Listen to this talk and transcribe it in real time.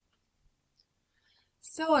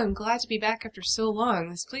So I'm glad to be back after so long.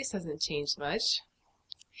 This place hasn't changed much.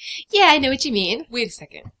 Yeah, I know what you mean. Wait a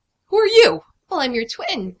second. Who are you? Well, I'm your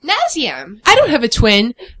twin, Naziam. I don't have a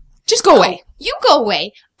twin. Just go away. You go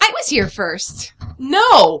away. I was here first.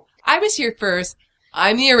 No! I was here first.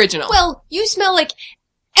 I'm the original. Well, you smell like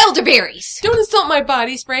elderberries. Don't insult my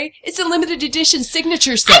body spray. It's a limited edition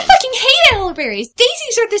signature scent. I fucking hate elderberries.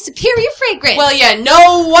 Daisies are the superior fragrance. Well, yeah,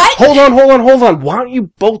 know what? Hold on. Why don't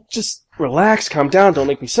you both just relax, calm down, don't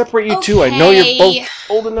make me separate you two. I know you're both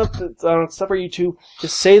old enough to separate you two.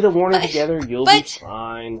 Just say the warning together, you'll be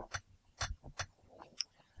fine.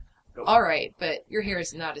 Alright, but your hair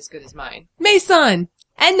is not as good as mine. Mason!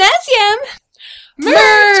 And Naziam!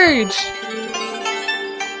 Merge!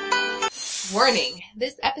 Warning.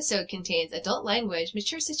 This episode contains adult language,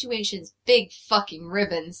 mature situations, big fucking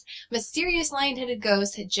ribbons, mysterious lion-headed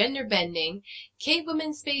ghosts, gender bending, cave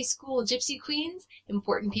women, space school, gypsy queens,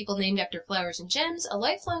 important people named after flowers and gems, a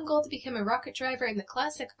lifelong goal to become a rocket driver, and the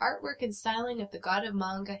classic artwork and styling of the god of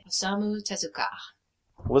manga, Osamu Tezuka.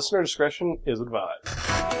 Listener discretion is advised.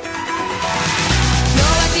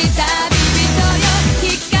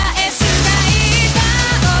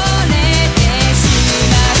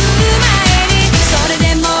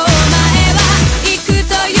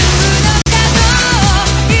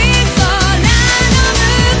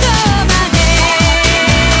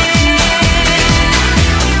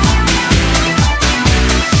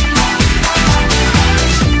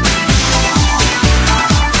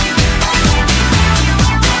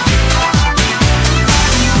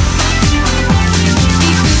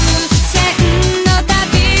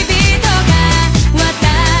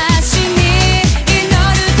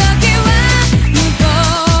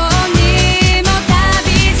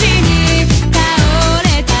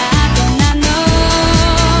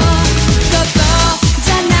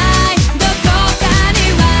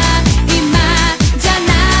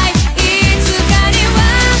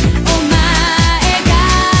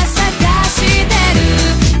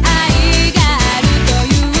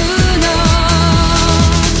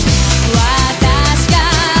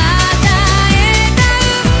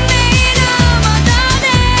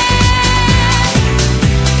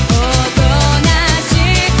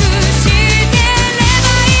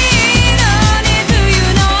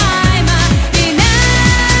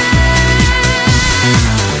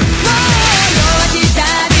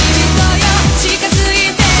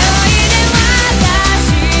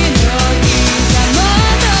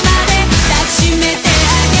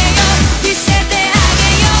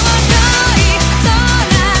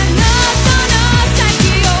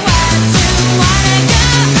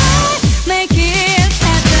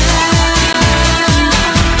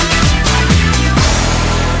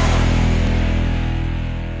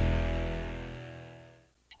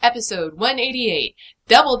 Episode 188,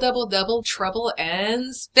 Double, Trouble,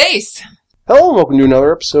 and Space. Hello and welcome to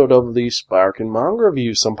another episode of the Sparkin Manga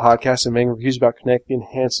Review, some podcasts and manga reviews about connecting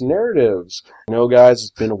enhanced narratives. I know, guys,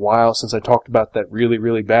 it's been a while since I talked about that really,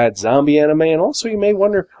 really bad zombie anime, and also you may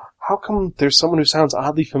wonder, how come there's someone who sounds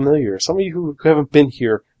oddly familiar? Some of you who haven't been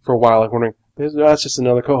here for a while are wondering, that's just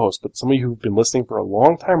another co-host, but some of you who've been listening for a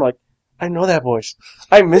long time are like, I know that voice.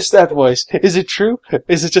 I miss that voice. Is it true?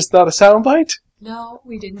 Is it just not a soundbite? No,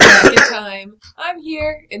 we didn't back in time. I'm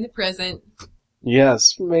here in the present.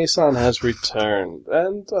 Yes, Mason has returned.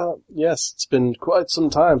 And, yes, it's been quite some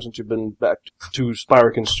time since you've been back to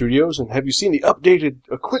Spiraken Studios. And have you seen the updated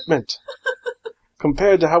equipment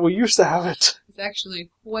compared to how we used to have it? It's actually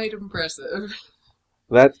quite impressive.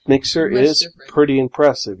 That mixer is different. pretty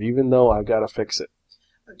impressive, even though I gotta fix it.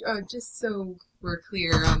 Just so we're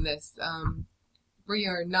clear on this, we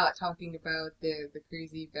are not talking about the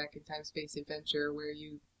crazy back in time space adventure where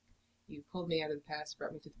you pulled me out of the past,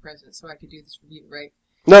 brought me to the present, so I could do this review, right?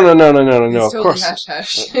 No, It's of totally course.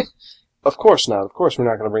 hush-hush. Of course not. Of course we're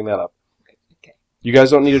not gonna bring that up. Okay. You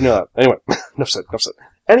guys don't need to know that. Anyway, enough said.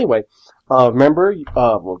 Anyway, remember,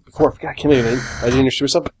 before I forgot, I didn't introduce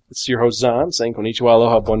myself. It's your host, Zan, saying konnichiwa,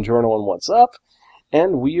 aloha, buongiorno, and what's up?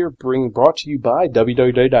 And we are brought to you by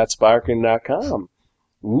www.spiraken.com.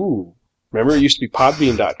 Ooh. Remember, it used to be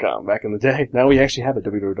podbean.com back in the day. Now we actually have a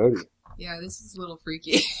www. Yeah, this is a little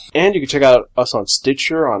freaky. And you can check out us on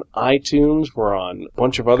Stitcher, on iTunes. We're on a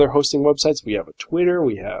bunch of other hosting websites. We have a Twitter.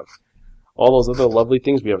 We have all those other lovely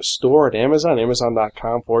things. We have a store at Amazon,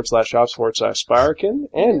 amazon.com/shops/Spiraken.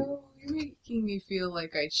 And You're making me feel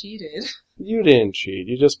like I cheated. you didn't cheat.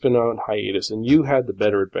 You've just been on hiatus, and you had the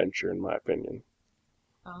better adventure, in my opinion.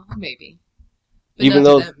 Oh, maybe. But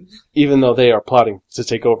Even though they are plotting to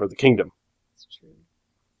take over the kingdom. It's true.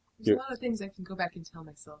 There's a lot of things I can go back and tell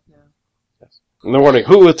myself now. Yes. And they're wondering,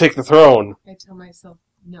 who will take the throne? I tell myself,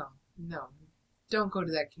 no, Don't go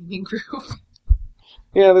to that gaming group.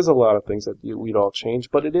 Yeah, there's a lot of things that we'd all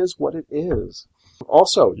change, but it is what it is.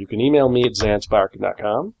 Also, you can email me at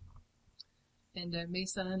zansparkin.com. And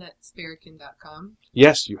Mason at Sparikin.com.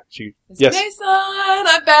 Yes, yes. Mason,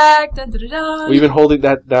 I'm back. Dun, dun, dun, dun. We've been holding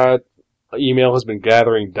that email has been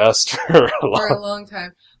gathering dust for a For a long. long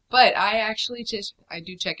time. But I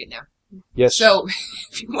do check it now. Yes. So,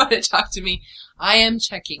 if you want to talk to me, I am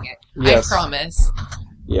checking it. Yes. I promise.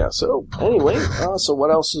 Yeah, so anyway, so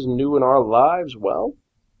what else is new in our lives? Well,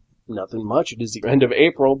 nothing much. It is the end of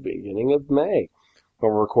April, beginning of May.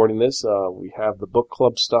 When we're recording this, we have the book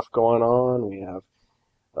club stuff going on. We have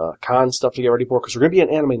con stuff to get ready for, because we're going to be an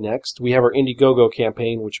anime next. We have our Indiegogo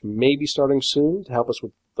campaign, which may be starting soon to help us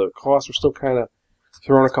with the cost. We're still kind of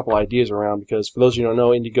throwing a couple ideas around, because for those of you who don't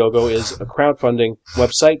know, Indiegogo is a crowdfunding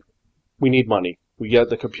website. We need money. We get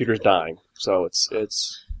the computers dying. So it's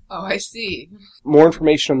Oh, I see. more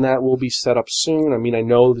information on that will be set up soon. I mean, I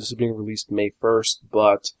know this is being released May 1st,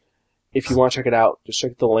 but if you want to check it out, just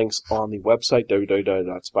check the links on the website,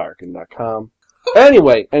 www.spirakin.com.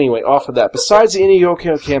 Anyway, off of that, besides the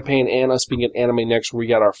Indiegogo campaign and us being at Anime Next, where we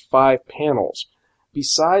got our 5 panels,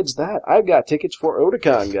 besides that, I've got tickets for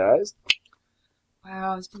Otakon, guys.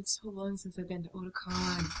 Wow, it's been so long since I've been to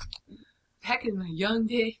Otakon. Back in my young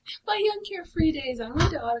carefree days, I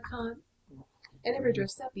went to Otakon. I never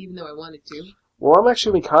dressed up, even though I wanted to. Well, I'm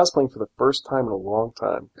actually going to be cosplaying for the first time in a long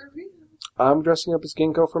time. For real. I'm dressing up as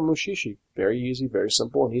Ginkgo from Mushishi. Very easy, very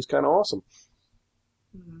simple, and he's kind of awesome.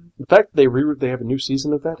 Mm-hmm. The fact that they have a new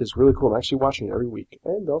season of that is really cool. I'm actually watching it every week.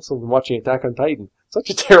 And also I'm watching Attack on Titan. Such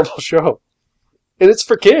a terrible show. And it's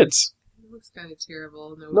for kids. It looks kind of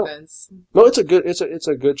terrible, no No. offense. No, it's a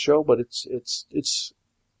good show, but it's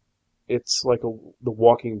like the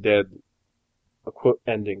Walking Dead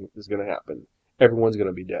ending is going to happen. Everyone's going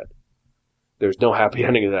to be dead. There's no happy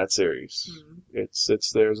ending of that series. Mm-hmm.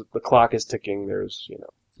 There's the clock is ticking. There's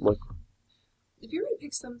like. If you were to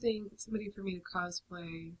pick somebody for me to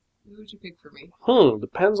cosplay, who would you pick for me?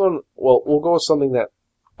 Depends on. Well, we'll go with something that.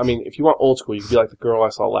 I mean, if you want old school, you could be like the girl I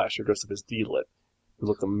saw last year dressed up as D-Lit, who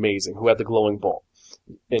looked amazing, who had the glowing ball,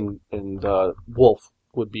 and Wolf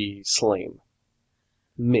would be Slane.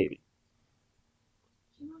 Maybe.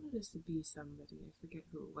 He wanted us to be somebody. I forget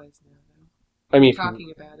who it was now, though. I mean,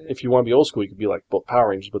 Talking about it. if you want to be old school, you could be like both Power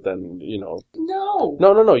Rangers, but then No.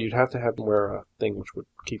 No. You'd have to have them wear a thing which would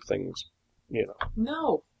keep things,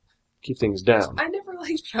 No. keep things down. I never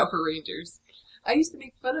liked Power Rangers. I used to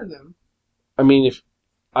make fun of them. I mean, if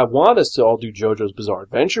I want us to all do JoJo's Bizarre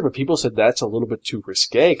Adventure, but people said that's a little bit too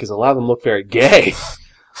risque because a lot of them look very gay.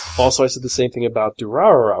 Also, I said the same thing about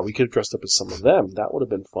Durarara. We could have dressed up as some of them. That would have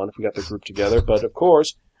been fun if we got the group together. But of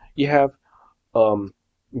course, you have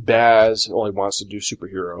Baz only wants to do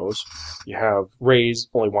superheroes. You have Ray's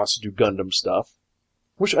only wants to do Gundam stuff.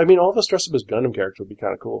 Which, I mean, all of us dressed up as Gundam characters would be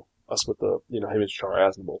kind of cool. Us with the, him and Char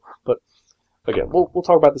Aznable. But again, we'll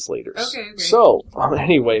talk about this later. Okay. So,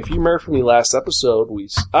 anyway, if you remember from the last episode,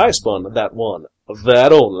 I spun that one,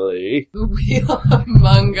 that only, The Wheel of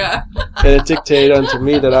Manga. and it dictated unto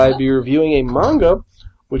me that I'd be reviewing a manga,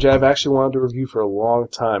 which I've actually wanted to review for a long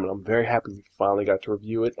time, and I'm very happy we finally got to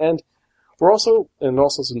review it. And also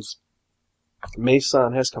since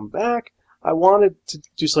Mason has come back, I wanted to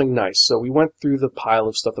do something nice. So we went through the pile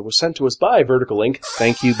of stuff that was sent to us by Vertical Ink.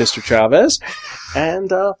 Thank you, Mr. Chavez.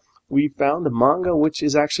 And we found a manga which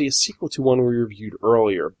is actually a sequel to one we reviewed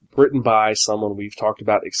earlier, written by someone we've talked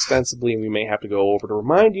about extensively, and we may have to go over to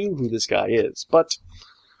remind you who this guy is. But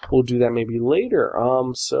we'll do that maybe later.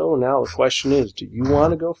 So now the question is, do you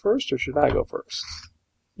want to go first, or should I go first?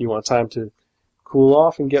 You want time to cool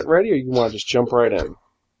off and get ready, or you want to just jump right in?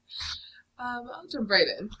 I'll jump right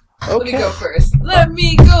in. Okay. Let me go first. Let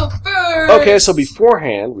me go first! Okay, so before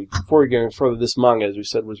we go any further, this manga, as we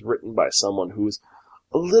said, was written by someone who is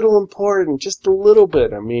a little important, just a little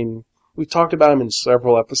bit. I mean, we've talked about him in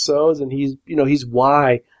several episodes, and he's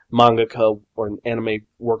why mangaka or anime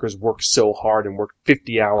workers work so hard and work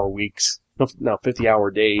 50-hour weeks. No,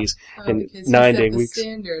 50-hour days and because 9-day the weeks.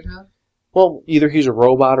 Standard, huh? Well, either he's a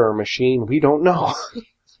robot or a machine. We don't know.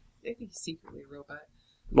 Maybe he's secretly a robot.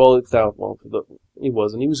 Well, he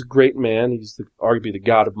wasn't. He was a great man. He's arguably the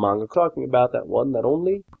god of manga. Talking about that one, that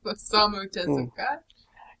only. Osamu Tezuka.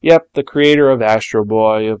 Yep, the creator of Astro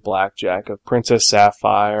Boy, of Blackjack, of Princess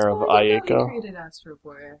Sapphire, of He Ayako. created Astro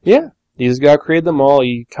Boy. Yeah, he's the guy who created them all.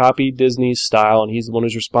 He copied Disney's style, and he's the one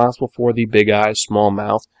who's responsible for the big eyes, small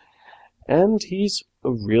mouth. And he's a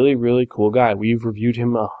really, really cool guy. We've reviewed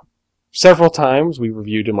him several times. We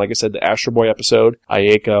reviewed him, like I said, the Astro Boy episode,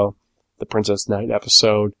 Ayako, the Princess Knight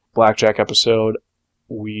episode, Blackjack episode.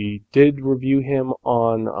 We did review him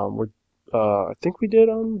on I think we did,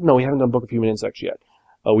 no, we haven't done Book of Human Insects yet.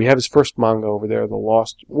 We have his first manga over there, The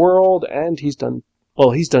Lost World, and he's done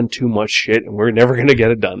too much shit, and we're never gonna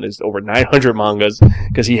get it done. There's over 900 mangas,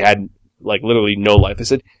 because he had, like, literally no life. They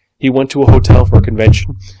said he went to a hotel for a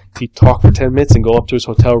convention, he'd talk for 10 minutes and go up to his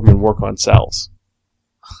hotel room and work on cells.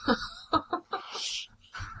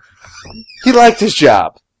 He liked his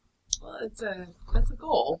job. Well, that's a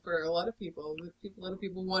goal for a lot of people. A lot of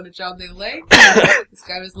people want a job they like. This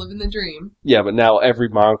guy was living the dream. Yeah, but now every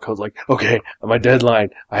manga's like, okay, my deadline,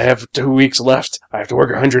 I have 2 weeks left, I have to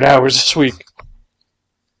work 100 hours this week.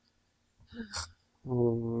 So...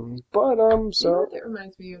 You know what that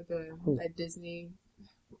reminds me of that Disney...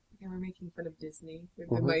 They were making fun of Disney with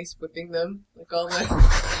the mice whipping them. Like all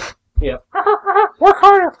the... Yeah. Work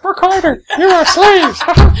harder! You're our slaves!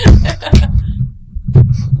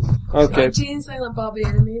 Okay. Jay and Silent Bob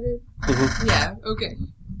animated? Mm-hmm. Yeah, okay.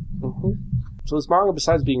 Mm-hmm. So this manga,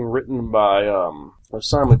 besides being written by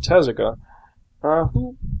Osamu Tezuka,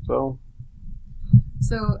 who?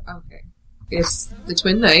 So, okay. It's The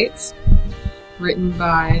Twin Knights, written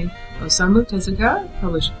by Osamu Tezuka,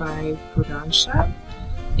 published by Kodansha.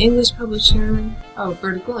 English publisher,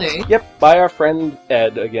 Vertical A. Yep, by our friend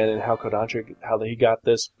Ed, again, and how he got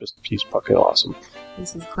this. He's fucking awesome.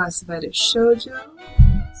 This is classified as shoujo.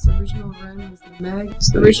 Its original run was the Meg.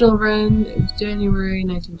 Its original run is January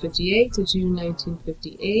 1958 to June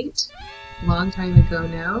 1958. Long time ago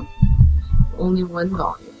now. Only one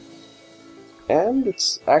volume. And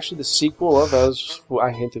it's actually the sequel of, as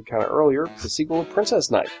I hinted kind of earlier, the sequel of Princess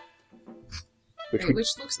Knight.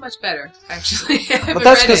 Which looks much better, actually. But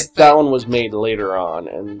that's because that one was made later on,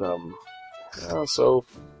 and, so,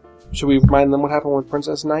 should we remind them what happened with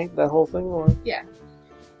Princess Knight, that whole thing, or? Yeah.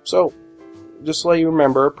 So, just to let you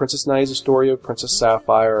remember, Princess Knight is a story of Princess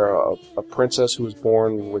Sapphire, a princess who was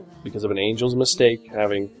born because of an angel's mistake,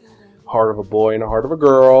 having heart of a boy and a heart of a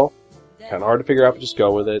girl. Kind of hard to figure out, but just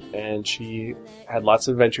go with it, and she had lots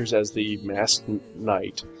of adventures as the masked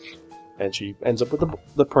knight, and she ends up with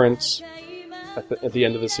the prince, at the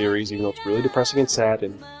end of the series, even though it's really depressing and sad,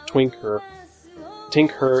 and Tink,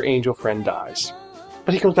 her angel friend, dies.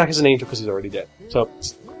 But he comes back as an angel because he's already dead. So,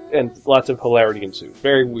 and lots of hilarity ensues.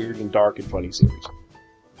 Very weird and dark and funny series.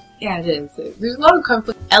 Yeah, it is. There's a lot of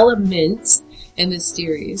conflict elements in this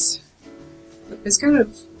series. It's kind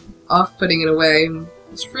of off-putting in a way, and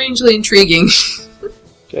strangely intriguing.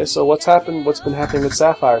 Okay, so what's been happening with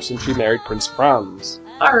Sapphire since she married Prince Franz?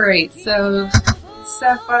 Alright, so...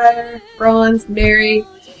 Sapphire, Bronze, Mary,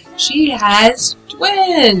 she has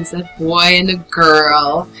twins, a boy and a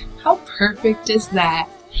girl. How perfect is that?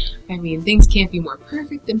 I mean, things can't be more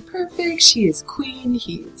perfect than perfect. She is queen,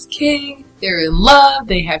 he is king, they're in love,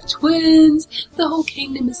 they have twins, the whole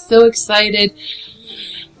kingdom is so excited.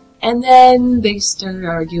 And then they start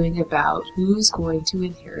arguing about who's going to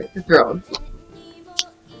inherit the throne.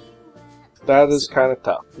 That is kind of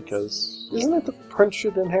tough, because isn't it the prince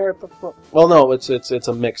should inherit the throne? Well, no, it's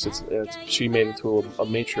a mix. She made it to a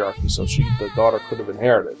matriarchy, so the daughter could have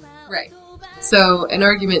inherited. Right. So an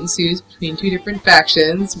argument ensues between two different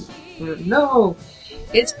factions. No,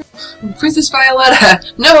 it's Princess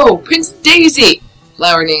Violetta. No, Prince Daisy.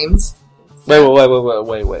 Flower names. Wait.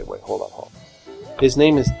 Hold on. His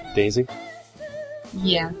name is Daisy?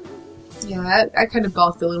 Yeah. Yeah, I kind of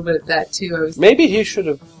balked a little bit at that, too. Maybe he should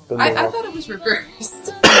have been I thought it was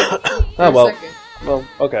reversed. Well,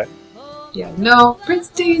 okay. Yeah, no, Prince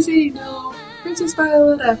Daisy, no, Princess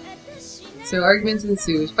Violetta. So arguments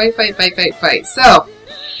ensue. Fight. So,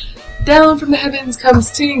 down from the heavens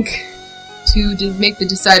comes Tink to make the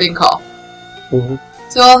deciding call. Mm-hmm.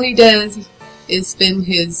 So all he does is spin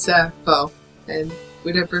his bow, and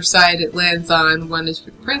whatever side it lands on, one is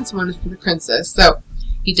for the prince, one is for the princess. So,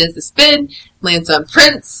 he does the spin, lands on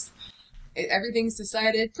Prince. Everything's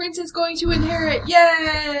decided. Prince is going to inherit.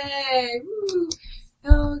 Yay! Woo.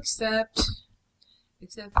 No, except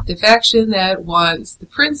the faction that wants the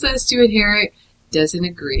princess to inherit doesn't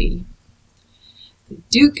agree. The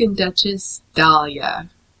Duke and Duchess Dahlia.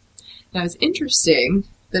 Now, it's interesting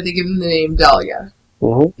that they give him the name Dahlia.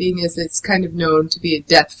 Mm-hmm. Being as it's kind of known to be a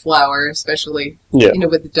death flower, especially,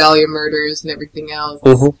 with the Dahlia murders and everything else.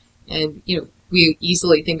 Mm-hmm. And, we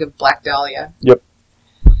easily think of Black Dahlia. Yep.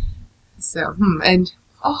 So,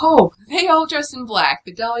 they all dress in black.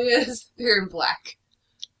 The Dahlias, they're in black.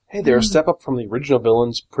 Hey, they're a step up from the original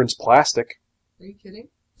villains, Prince Plastic. Are you kidding?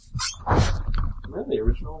 Man, the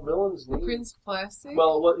original villain's name. Prince Plastic?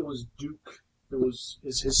 Well, it was Duke. It was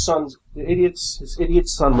his son's, his idiot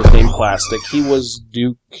son was named Plastic. He was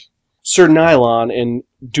Duke Sir Nylon and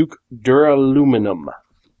Duke Duraluminum.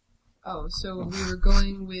 Oh, so we were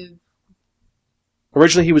going with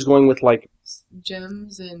Originally, he was going with like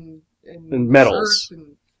gems and metals. earth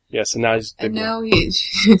and Yes, and now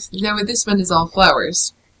he's now now with this one is all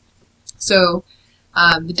flowers. So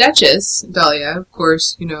the Duchess, Dahlia, of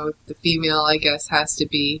course, the female, I guess, has to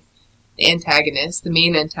be the antagonist, the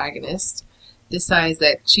main antagonist, decides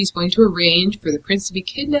that she's going to arrange for the prince to be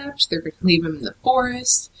kidnapped. They're going to leave him in the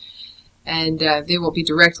forest, and they will be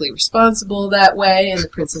directly responsible that way, and the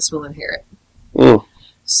princess will inherit. Mm.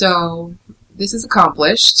 So this is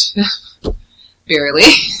accomplished, barely,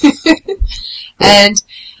 and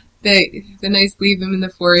the knights leave them in the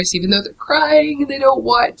forest, even though they're crying and they don't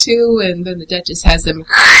want to, and then the Duchess has them.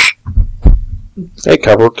 Hey,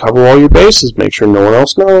 cover all your bases. Make sure no one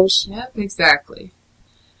else knows. Yep, exactly.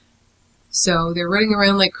 So they're running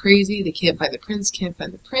around like crazy. They can't find the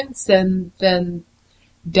prince, and then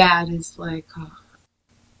Dad is like, "Oh,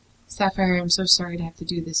 Sapphire, I'm so sorry to have to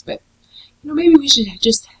do this, but maybe we should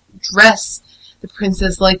just dress the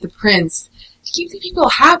princess like the prince to keep the people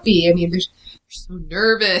happy. I mean, they're so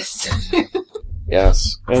nervous."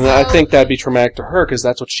 Yes, and I think that'd be traumatic to her because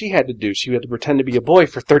that's what she had to do. She had to pretend to be a boy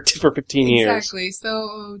for 15 years. Exactly.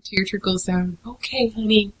 So tear trickles down. Okay,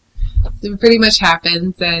 honey. So it pretty much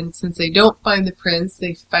happens, and since they don't find the prince,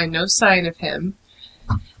 they find no sign of him.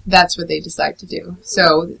 That's what they decide to do.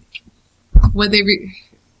 So what they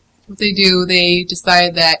do, they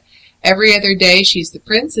decide that every other day she's the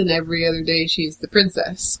prince, and every other day she's the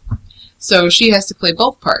princess. So she has to play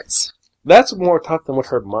both parts. That's more tough than what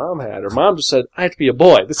her mom had. Her mom just said, "I have to be a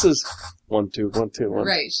boy." This is 1, 2, 1, 2, 1.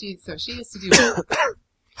 Right. She has to do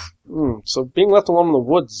both. So being left alone in the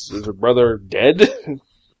woods, is her brother dead?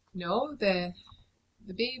 No, the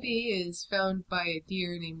baby is found by a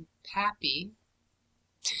deer named Pappy.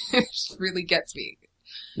 Which really gets me.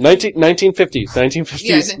 1950s.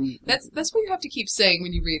 Yeah, that's what you have to keep saying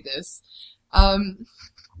when you read this.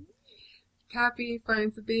 Pappy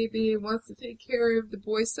finds the baby and wants to take care of the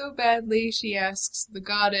boy so badly, she asks the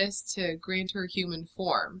goddess to grant her human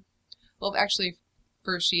form. Well, actually,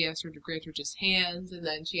 first she asks her to grant her just hands, and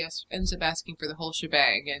then she ends up asking for the whole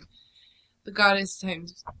shebang. And the goddess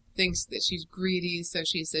thinks that she's greedy, so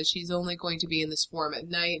she says she's only going to be in this form at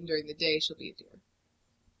night, and during the day she'll be a deer.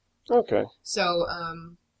 Okay. So, I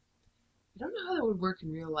don't know how that would work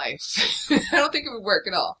in real life. I don't think it would work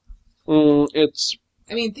at all.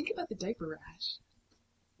 I mean, think about the diaper rash.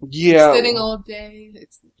 Yeah. Sitting all day.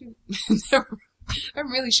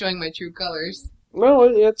 I'm really showing my true colors. No,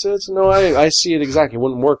 I see it exactly. It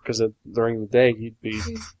wouldn't work because during the day he'd be...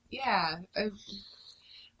 Yeah.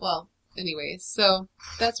 Well, anyways, so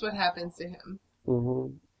that's what happens to him.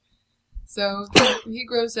 Mm-hmm. So he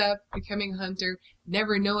grows up becoming a hunter,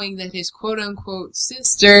 never knowing that his quote-unquote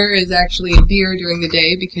sister is actually a deer during the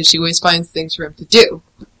day because she always finds things for him to do.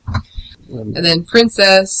 And then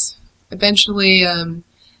Princess, eventually,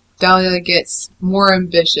 Dahlia gets more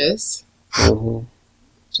ambitious,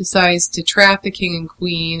 decides to trap the king and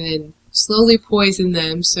queen and slowly poison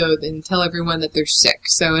them and tell everyone that they're sick.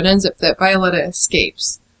 So it ends up that Violetta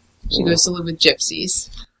escapes. She goes to live with gypsies.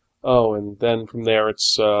 Oh, and then from there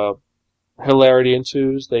it's hilarity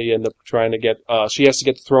ensues. They end up trying to get... she has to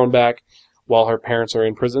get the throne back while her parents are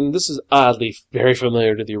in prison. This is oddly very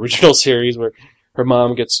familiar to the original series where her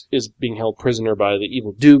mom is being held prisoner by the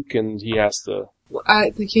evil duke, and he has to...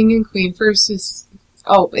 The king and queen first is...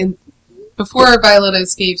 and before Violetta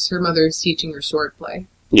escapes, her mother is teaching her swordplay.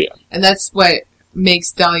 Yeah. And that's what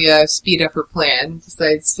makes Dahlia speed up her plan,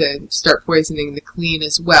 decides to start poisoning the queen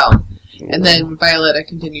as well. And then when Violetta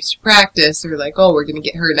continues to practice, they're like, oh, we're going to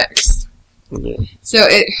get her next. Yeah. So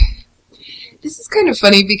this is kind of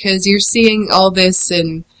funny because you're seeing all this,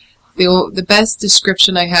 and the best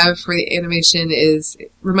description I have for the animation is,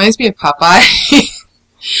 it reminds me of Popeye.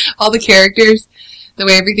 All the characters, the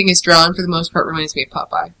way everything is drawn, for the most part, reminds me of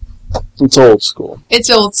Popeye. It's old school. It's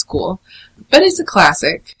old school. But it's a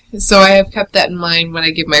classic, so I have kept that in mind when I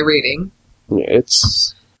give my rating. Yeah,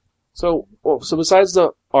 it's... So besides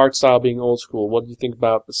the art style being old school, what do you think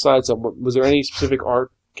about, besides that, was there any specific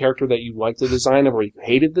art character that you liked the design of or you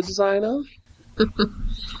hated the design of?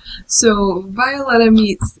 So, Violetta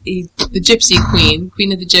meets the gypsy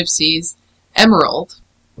queen of the gypsies, Emerald.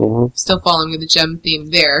 Mm-hmm. Still following with the gem theme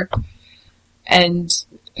there. And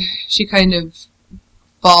she kind of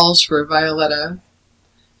falls for Violetta.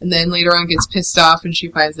 And then later on gets pissed off and she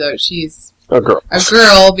finds out she's a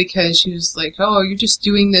girl because she was like, oh, you're just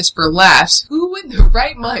doing this for laughs. Who in the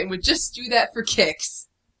right mind would just do that for kicks?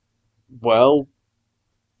 Well...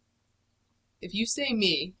 If you say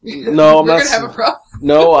me, no, I'm we're not going to have a problem.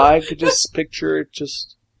 No, I could just picture it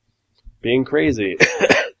just being crazy.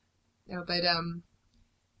 No, but,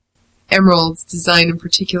 Emerald's design in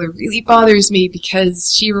particular really bothers me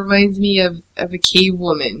because she reminds me of a cave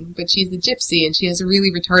woman, but she's a gypsy and she has a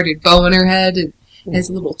really retarded bow on her head and has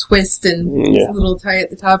a little twist and a little tie at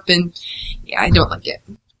the top, and I don't like it.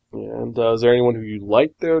 Yeah, and is there anyone who you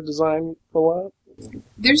like their design a lot?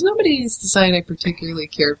 There's nobody's design I particularly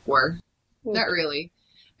cared for. Not really.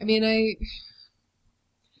 I mean,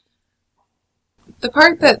 the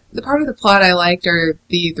part of the plot I liked are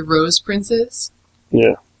the Rose Princes.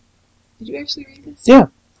 Yeah. Did you actually read this? Yeah.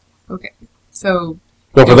 Okay. So.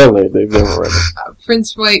 Well, for them, they've never read it.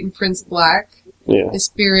 Prince White and Prince Black. Yeah. The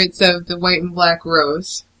spirits of the White and Black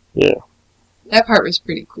Rose. Yeah. That part was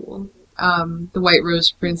pretty cool. The White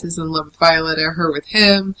Rose Prince is in love with Violetta, her with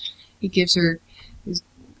him. He gives her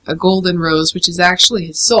a golden rose, which is actually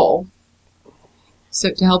his soul,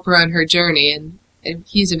 so to help her on her journey, and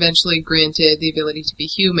he's eventually granted the ability to be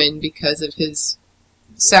human because of his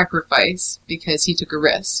sacrifice, because he took a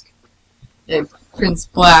risk. And Prince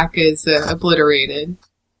Black is obliterated.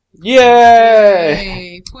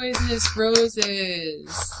 Yay! Poisonous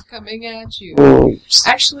roses coming at you. Mm.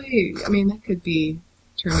 Actually, I mean, that could be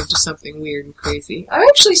turned into something weird and crazy. I'm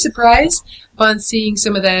actually surprised upon seeing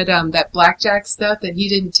some of that blackjack stuff that he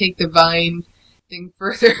didn't take the Vine thing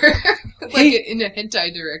further, in a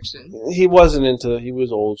hentai direction. He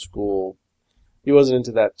was old school. He wasn't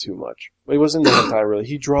into that too much. He wasn't into hentai really.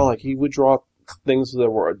 He would draw things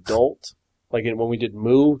that were adult. Like when we did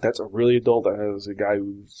Moo, that's a really adult. That has a guy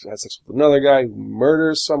who has sex with another guy who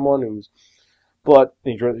murders someone but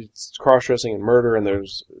he's cross-dressing and murder, and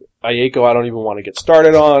there's Ayako I don't even want to get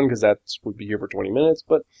started on, because that would be here for 20 minutes,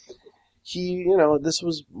 but this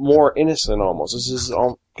was more innocent almost. This is,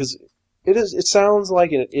 because it sounds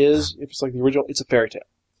like, and it is, if it's like the original, it's a fairy tale.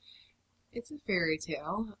 It's a fairy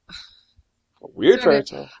tale. A weird fairy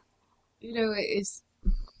tale. It's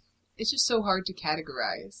just so hard to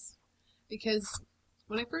categorize, because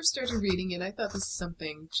when I first started reading it, I thought this is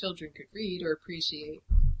something children could read or appreciate.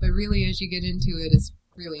 But really, as you get into it, it's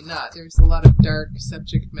really not. There's a lot of dark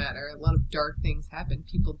subject matter. A lot of dark things happen.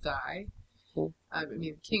 People die. I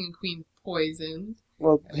mean, King and Queen poisoned.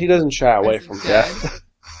 Well, he doesn't shy away from death.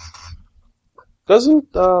 Doesn't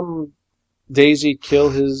Daisy kill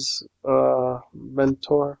his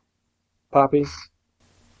mentor, Poppy?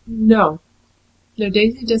 No,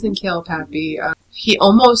 Daisy doesn't kill Poppy. He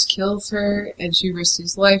almost kills her, and she risks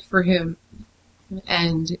his life for him.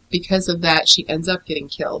 And because of that, she ends up getting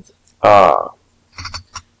killed.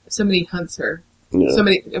 Somebody hunts her. Yeah.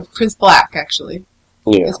 Prince Black, actually.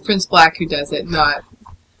 Yeah. It's Prince Black who does it, not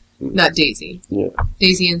Daisy. Yeah.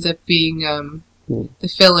 Daisy ends up being the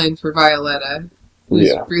fill-in for Violetta,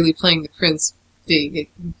 who's really playing the prince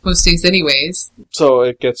most days anyways. So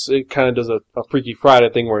it kind of does a Freaky Friday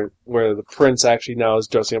thing where the prince actually now is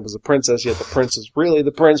dressing up as a princess, yet the prince is really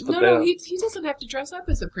the prince. But No, he doesn't have to dress up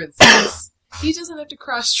as a princess. He doesn't have to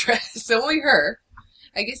cross-dress. Only her.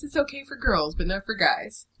 I guess it's okay for girls, but not for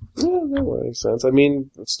guys. Yeah, that makes sense. I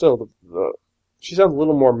mean, still, she sounds a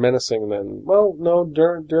little more menacing than... Well, no,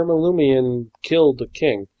 Dermalumian killed the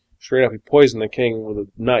king. Straight up, he poisoned the king with a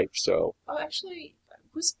knife, so... Oh, actually,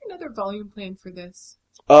 was there another volume planned for this?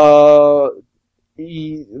 There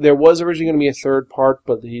was originally going to be a third part,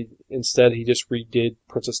 but instead he just redid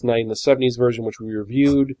Princess Knight in the 70s version, which we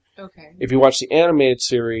reviewed. Okay. If you watch the animated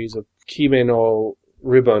series of Kimi no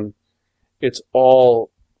Ribbon, it's all...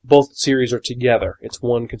 Both series are together. It's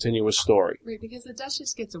one continuous story. Right, because the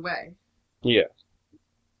Duchess gets away. Yeah.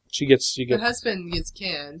 She gets... The husband gets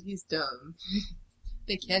canned. He's dumb.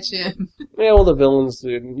 They catch him. Yeah, well, the villains,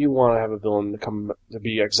 you want to have a villain to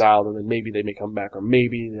be exiled, and then maybe they may come back, or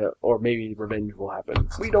maybe revenge will happen.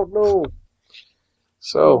 We don't know.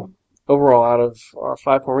 So, overall, out of our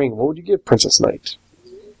 5-point rating, what would you give Princess Knight?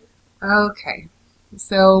 Okay.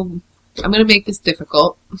 So, I'm going to make this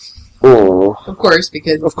difficult. Oh. Of course,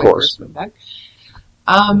 because it's my first one back.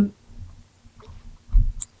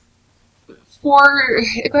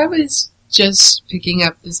 If I was just picking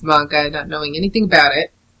up this manga, not knowing anything about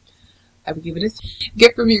it, I would give it a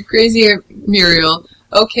get from your crazy Muriel.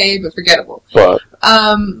 Okay, but forgettable. But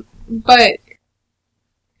in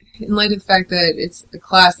light of the fact that it's a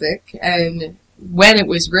classic, and when it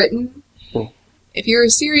was written, if you're a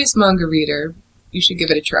serious manga reader, you should give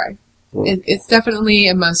it a try. It's definitely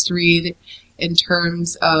a must-read in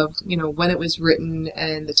terms of, when it was written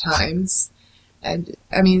and the times. And,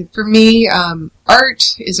 I mean, for me,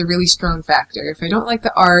 art is a really strong factor. If I don't like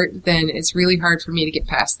the art, then it's really hard for me to get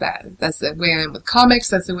past that. That's the way I am with comics,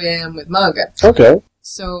 that's the way I am with manga. Okay.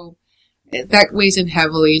 So, that weighs in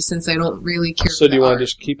heavily since I don't really care for the art. So do you want to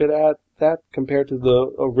just keep it at that compared to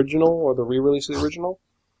the original or the re-release of the original?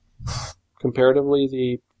 Comparatively,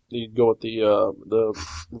 the You'd go with the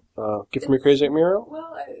gift from your crazy Aunt Muriel?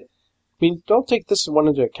 Well, I mean, don't take this one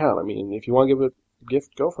into account. I mean, if you want to give a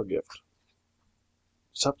gift, go for a gift.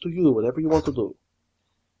 It's up to you, whatever you want to do.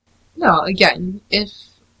 no, again, if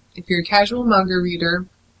you're a casual manga reader,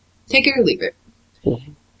 take it or leave it.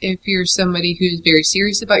 Mm-hmm. If you're somebody who's very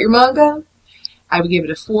serious about your manga, I would give it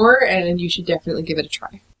a 4, and you should definitely give it a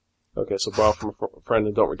try. Okay, so borrow from a friend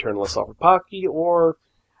and don't return unless offered Pocky, or...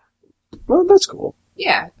 Well, that's cool.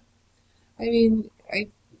 Yeah. I mean, I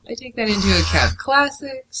take that into account.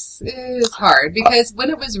 Classics is hard, because when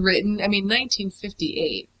it was written, I mean,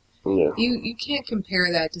 1958, Yeah. you can't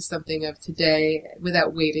compare that to something of today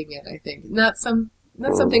without weighting it, I think. Not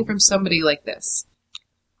something from somebody like this.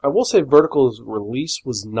 I will say Vertical's release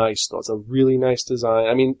was nice, though. It's a really nice design.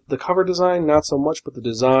 I mean, the cover design, not so much, but the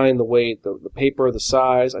design, the weight, the paper, the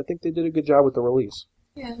size, I think they did a good job with the release.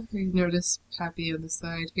 Yeah, you notice Pappy on the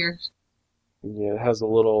side here. Yeah, it has the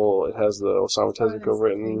Osamu Tezuka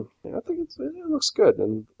written. Yeah, I think it looks good,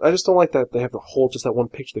 and I just don't like that they have just that one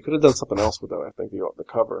picture. They could have done something else with that, I think, the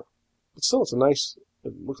cover. But still, it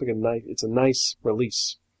looks like it's a nice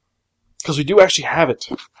release. Because we do actually have it.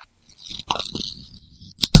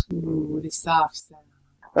 Ooh, the soft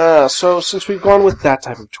sound. So since we've gone with that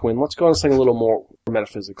type of twin, let's go on and something a little more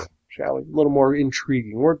metaphysical, shall we? A little more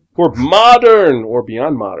intriguing. We're modern, or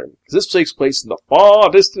beyond modern. Because this takes place in the far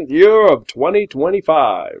distant year of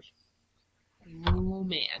 2025. Oh,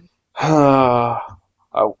 man.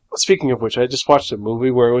 Speaking of which, I just watched a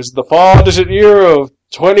movie where it was the far distant year of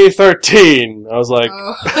 2013. I was like...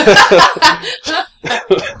 Oh.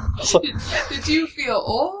 Did you feel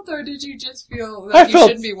old, or did you just feel that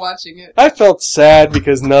shouldn't be watching it? I felt sad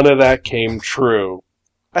because none of that came true.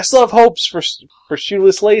 I still have hopes for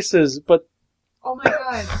Shoeless Laces, but... Oh my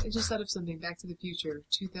god, I just thought of something. Back to the Future,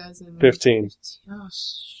 2015. Oh,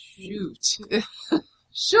 shoot.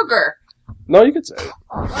 Sugar! No, you could say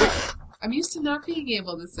it. I'm used to not being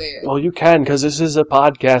able to say it. Well, you can, because this is a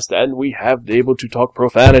podcast, and we have able to talk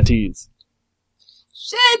profanities.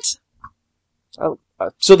 Shit! I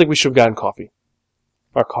still think we should have gotten coffee.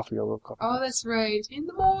 Or coffee, a little coffee. Oh, that's right. In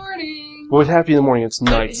the morning. Well, it's happy in the morning. It's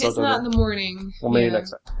night. It's not in the morning. Well, maybe Yeah. next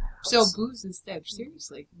time. So booze instead.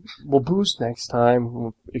 Seriously. We'll booze next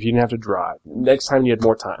time if you didn't have to drive. Next time you had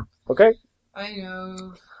more time. Okay? I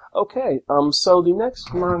know. Okay, so the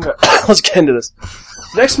next manga... Let's get into this.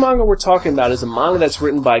 The next manga we're talking about is a manga that's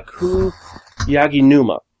written by Kun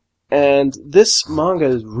Yaginuma. And this manga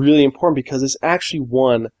is really important because it's actually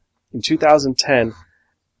won, in 2010,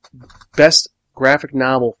 Best Graphic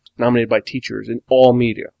Novel nominated by teachers in all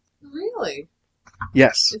media. Really?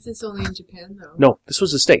 Yes. Is this only in Japan, though? No, this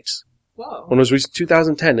was the States. Whoa. When it was released in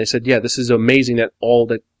 2010, they said, yeah, this is amazing that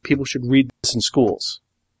people should read this in schools.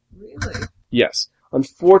 Really? Yes.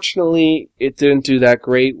 Unfortunately, it didn't do that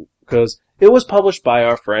great because it was published by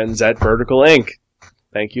our friends at Vertical Inc.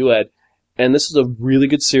 Thank you, Ed. And this is a really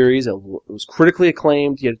good series. It was critically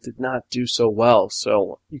acclaimed, yet it did not do so well.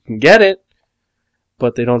 So you can get it,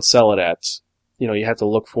 but they don't sell it at, you have to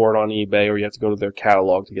look for it on eBay or you have to go to their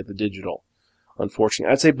catalog to get the digital.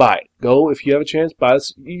 Unfortunately, I'd say buy it. Go, if you have a chance, buy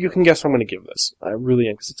this. You can guess what I'm going to give this. I really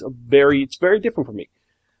am, because it's very different for me.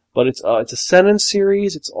 But it's a seinen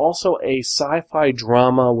series. It's also a sci-fi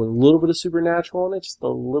drama with a little bit of supernatural in it, just a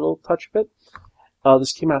little touch of it.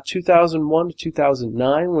 This came out 2001 to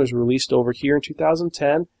 2009, was released over here in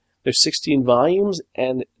 2010. There's 16 volumes,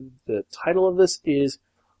 and the title of this is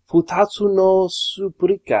Futatsu no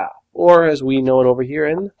Tsuburika, or as we know it over here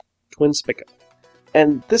in Twin Spigot.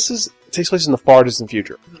 And this takes place in the far distant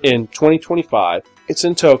future. In 2025, it's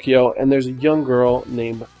in Tokyo, and there's a young girl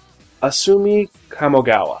named Asumi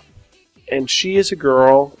Kamogawa. And she is a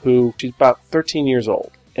girl she's about 13 years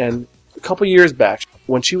old. And a couple years back,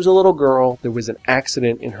 when she was a little girl, there was an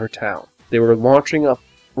accident in her town. They were launching a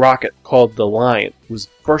rocket called the Lion. It was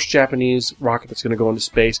the first Japanese rocket that's going to go into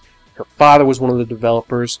space. Her father was one of the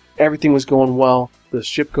developers. Everything was going well. The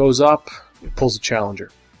ship goes up. It pulls a Challenger.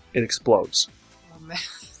 It explodes. Oh, man.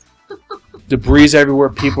 Debris everywhere.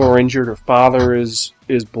 People are injured. Her father is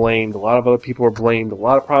blamed. A lot of other people are blamed. A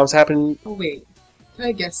lot of problems happen. Oh, wait. Can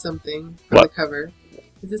I guess something from What? the cover?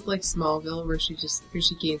 Is this like Smallville, where she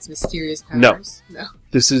gains mysterious powers? No.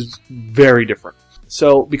 This is very different.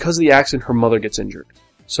 So, because of the accident, her mother gets injured.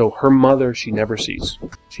 So, her mother, she never sees.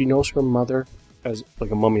 She knows her mother as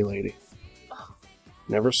like a mummy lady.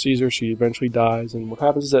 Never sees her. She eventually dies. And what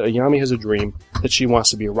happens is that Ayami has a dream that she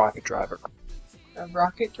wants to be a rocket driver. A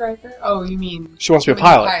rocket driver? Oh, you mean... She wants to be a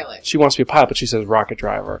pilot. She wants to be a pilot, but she says rocket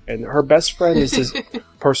driver. And her best friend is this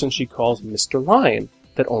person she calls Mr. Lion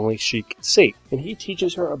that only she can see. And he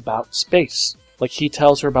teaches her about space. Like, he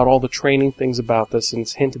tells her about all the training things about this, and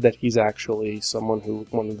it's hinted that he's actually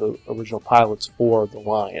one of the original pilots for the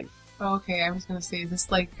Lion. Oh, okay, I was gonna say, is this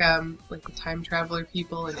like the time traveler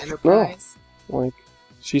people in Enterprise? No. Like,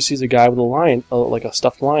 she sees a guy with a lion, like a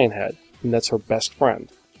stuffed lion head, and that's her best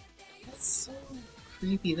friend. That's so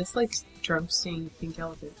creepy. That's like drunk seeing pink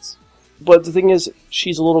elephants. But the thing is,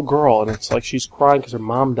 she's a little girl, and it's like she's crying because her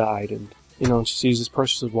mom died, and, and she sees this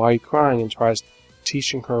person, says, why are you crying? And tries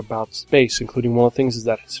teaching her about space, including one of the things is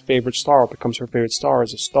that his favorite star, becomes her favorite star,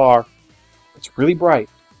 is a star that's really bright.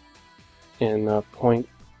 And point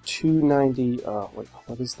 290,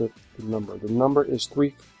 what is the number? The number is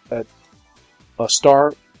at a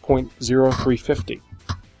star .0350,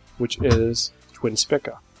 which is Twin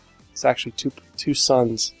Spica. It's actually two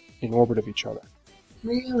suns in orbit of each other.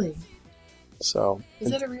 Really? So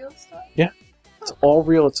is that a real star? Yeah, it's all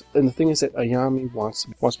real. And the thing is that Ayami wants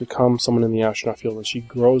to become someone in the astronaut field, and she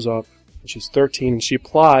grows up, and she's 13, and she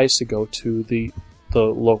applies to go to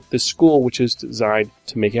this school, which is designed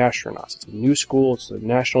to make astronauts. It's a new school. It's the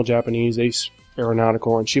National Japanese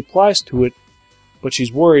Aeronautical, and she applies to it, but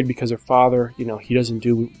she's worried because her father, he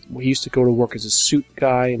used to go to work as a suit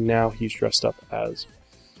guy, and now he's dressed up as,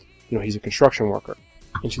 he's a construction worker.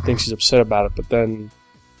 And she thinks she's upset about it, but then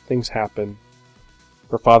things happen.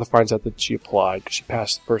 Her father finds out that she applied because she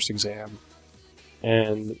passed the first exam,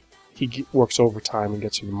 and he works overtime and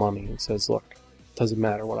gets her the money and says, look, it doesn't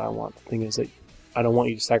matter what I want. The thing is that I don't want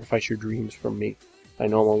you to sacrifice your dreams for me. I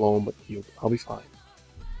know I'm alone, but I'll be fine.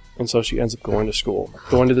 And so she ends up going to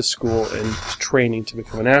the school and training to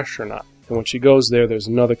become an astronaut. And when she goes there, there's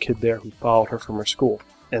another kid there who followed her from her school.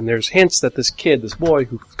 And there's hints that this boy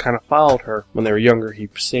who kind of followed her when they were younger, he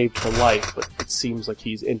saved her life, but it seems like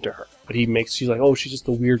he's into her. But she's like, oh, she's just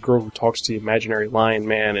the weird girl who talks to the imaginary lion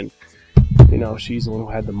man, and, she's the one who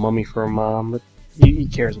had the mummy for a mom, but he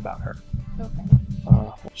cares about her. Okay.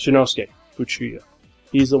 Shinosuke Fuchiya.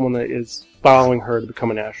 He's the one that is following her to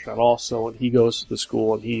become an astronaut also, and he goes to the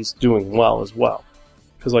school, and he's doing well as well.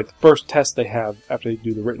 Because, the first test they have after they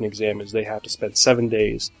do the written exam is they have to spend 7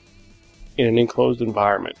 days in an enclosed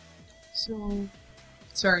environment. So,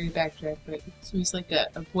 sorry to backtrack, but so he's like a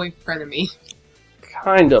boy frenemy.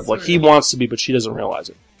 Kind of. Like, he wants to be, but she doesn't realize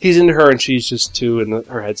it. He's into her, and she's just 2, and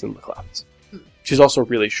her head's in the clouds. She's also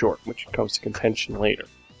really short, which comes to contention later.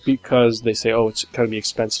 Because they say, it's going to be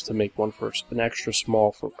expensive to make an extra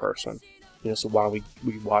small for a person. So why don't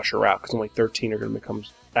we wash her out? Because only 13 are going to become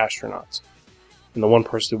astronauts. And the one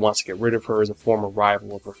person who wants to get rid of her is a former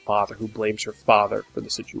rival of her father, who blames her father for the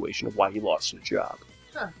situation of why he lost his job.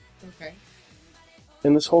 Huh, okay.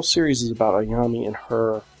 And this whole series is about Ayami and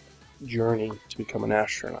her journey to become an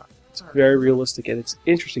astronaut. It's very realistic, and it's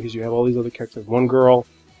interesting because you have all these other characters. One girl,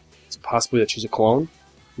 it's possibly that she's a clone.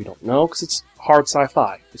 We don't know, because it's hard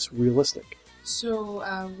sci-fi. It's realistic. So,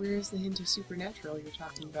 where's the hint of supernatural you're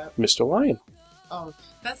talking about? Mr. Lion. Oh,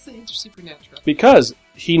 that's the hint of supernatural. Because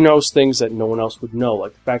he knows things that no one else would know.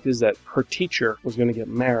 Like, the fact is that her teacher was going to get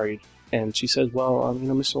married, and she says,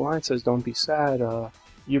 Mr. Lion says, don't be sad,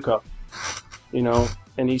 Yuko.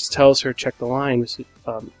 And he tells her, check the line,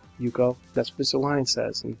 Yuko. That's what Mr. Lion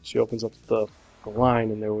says. And she opens up the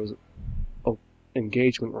line, and there was an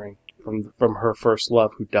engagement ring from her first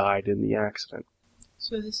love who died in the accident.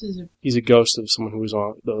 So this is He's a ghost of someone who was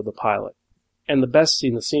on the pilot. And the best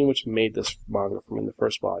scene, the scene which made this manga for me in the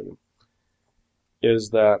first volume, is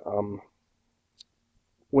that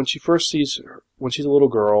when she first sees her, when she's a little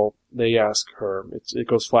girl, they ask her, it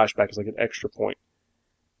goes flashback, it's like an extra point,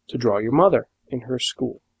 to draw your mother in her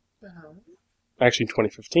school. Uh-huh. Actually, in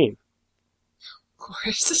 2015. Of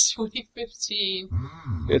course, it's 2015.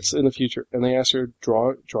 It's in the future. And they ask her,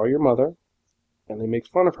 draw your mother, and they make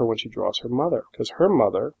fun of her when she draws her mother, because her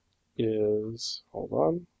mother is, hold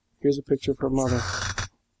on, here's a picture of her mother.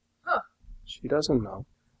 Huh. She doesn't know.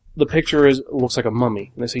 The picture looks like a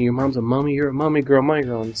mummy. And they say, your mom's a mummy, you're a mummy girl, mummy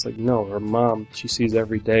girl. And it's like, no, her mom, she sees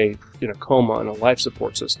every day in a coma in a life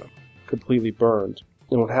support system, completely burned.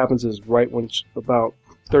 And what happens is right when about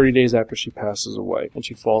 30 days after she passes away, and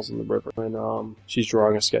she falls in the river, and she's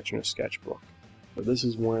drawing a sketch in a sketchbook. But this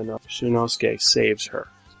is when Shinosuke saves her.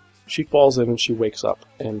 She falls in and she wakes up,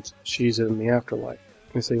 and she's in the afterlife.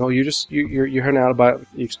 And they say, you're hearing out about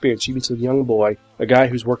the experience. She meets a young boy, a guy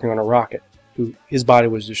who's working on a rocket, who his body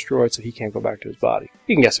was destroyed, so he can't go back to his body.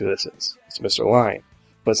 You can guess who this is. It's Mr. Lion.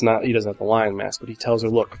 But it's not. He doesn't have the lion mask, but he tells her,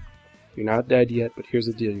 look, you're not dead yet, but here's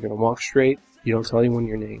the deal. You're going to walk straight. You don't tell anyone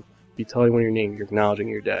your name. If you tell anyone your name, you're acknowledging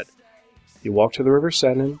you're dead. You walk to the river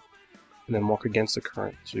Seinen, and then walk against the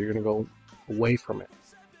current. So you're going to go away from it,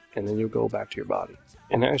 and then you'll go back to your body.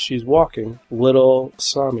 And as she's walking, little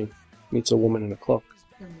Sami meets a woman in a cloak.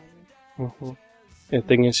 Mm-hmm. And the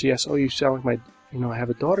thing is, she asks, "Oh, you sound like I have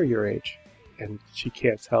a daughter your age," and she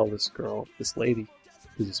can't tell this lady,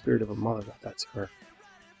 who's the spirit of her mother, that's her.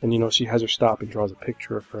 And she has her stop and draws a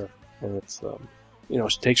picture of her, and it's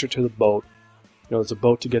she takes her to the boat. There's a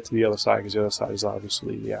boat to get to the other side, because the other side is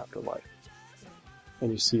obviously the afterlife.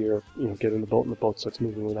 And you see her, get in the boat, and the boat starts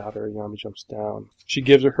moving without her. Yami jumps down. She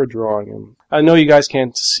gives her drawing, and I know you guys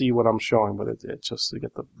can't see what I'm showing, but it's just to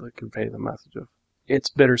get convey the message of it's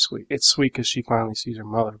bittersweet. It's sweet because she finally sees her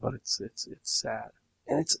mother, but it's sad,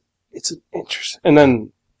 and it's an interesting. And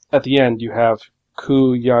then at the end, you have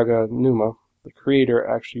Ku Yaganuma, the creator,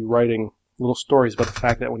 actually writing little stories about the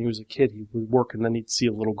fact that when he was a kid, he would work, and then he'd see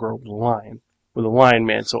a little girl with a lion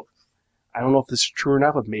man. So I don't know if this is true or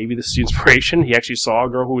not, but maybe this is the inspiration. He actually saw a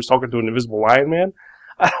girl who was talking to an invisible lion man.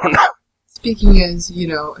 I don't know. Speaking as,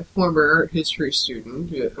 a former art history student,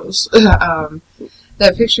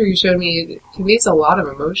 that picture you showed me, it conveys a lot of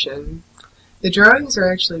emotion. The drawings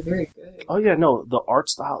are actually very good. Oh yeah, no, the art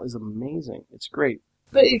style is amazing. It's great.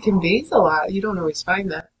 But it conveys a lot. You don't always find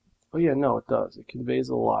that. Oh yeah, no, it does. It conveys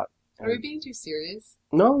a lot. Are we being too serious?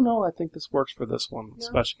 No, I think this works for this one,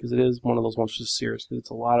 especially because it is one of those ones that's serious, because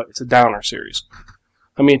it's a downer series.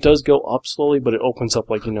 I mean, it does go up slowly, but it opens up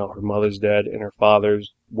like, her mother's dead and her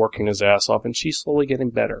father's working his ass off, and she's slowly getting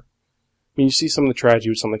better. I mean, you see some of the tragedy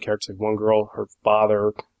with some of the characters, like one girl, her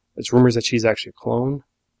father, it's rumors that she's actually a clone,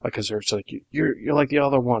 because it's like, you're like the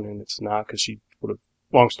other one, and it's not, because she would have,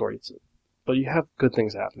 long story, but you have good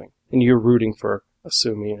things happening, and you're rooting for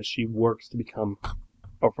Asumi as she works to become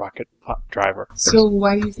a rocket driver. So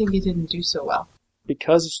why do you think it didn't do so well?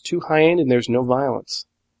 Because it's too high-end and there's no violence.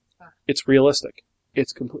 It's realistic.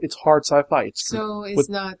 It's hard sci-fi. It's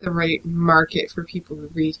not the right market for people to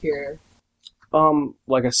read here.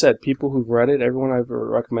 Like I said, people who've read it, everyone I've ever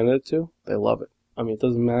recommended it to, they love it. I mean, it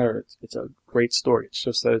doesn't matter. It's a great story. It's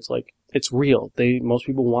just that it's real. Most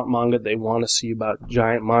people want manga. They want to see about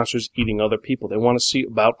giant monsters eating other people. They want to see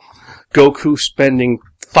about Goku spending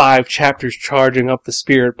 5 chapters charging up the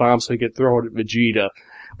spirit bomb so he could throw it at Vegeta.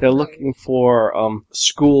 They're looking for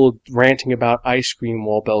school ranting about ice cream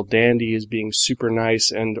while Belldandy is being super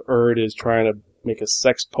nice and Erd is trying to make a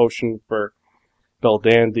sex potion for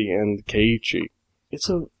Belldandy and Keiichi. It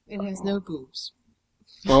has no boobs.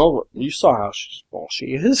 Well, you saw how small she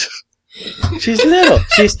is. She's little.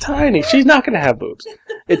 She's tiny. She's not going to have boobs.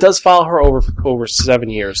 It does follow her over 7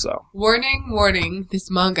 years, though. Warning,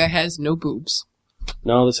 this manga has no boobs.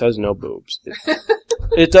 No, this has no boobs.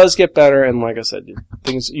 It does get better, and like I said,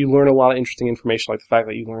 you learn a lot of interesting information, like the fact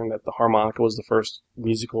that you learn that the harmonica was the first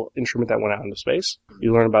musical instrument that went out into space.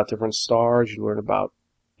 You learn about different stars. You learn about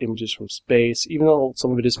images from space, even though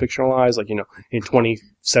some of it is fictionalized, like, in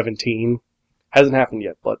 2017. Hasn't happened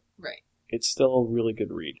yet, but It's still a really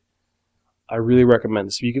good read. I really recommend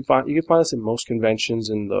this. You can find this in most conventions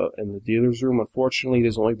in the dealer's room. Unfortunately,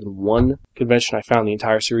 there's only been one convention I found the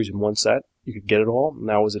entire series in one set. You could get it all, and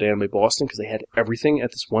that was at Anime Boston, because they had everything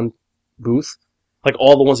at this one booth. Like,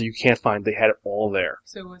 all the ones that you can't find, they had it all there.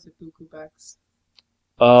 So was it buku bucks?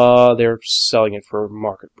 They're selling it for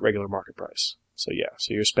regular market price. So yeah,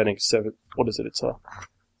 so you're spending what is it? It's I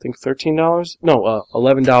think $13? No,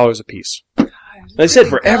 $11 a piece. God, like I said,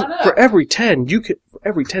 for every 10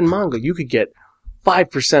 manga, you could get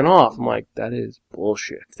 5% off. I'm like, that is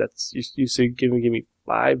bullshit. That's you say give me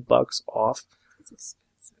 $5 off. It's expensive.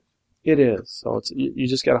 It is. So you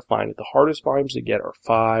just gotta find it. The hardest volumes to get are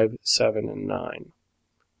 5, 7, and 9.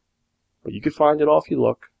 But you can find it all if you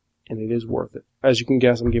look, and it is worth it. As you can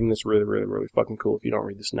guess, I'm giving this really, really, really fucking cool. If you don't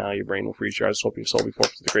read this now, your brain will freeze your eyes. Hope you saw before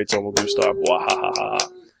the great Zoma Blue Star.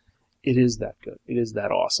 Wahahaha. It is that good. It is that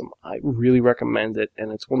awesome. I really recommend it,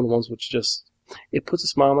 and it's one of the ones which it puts a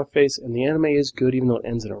smile on my face, and the anime is good even though it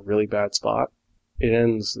ends in a really bad spot. It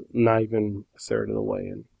ends not even a third of the way,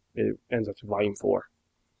 and it ends up to volume 4.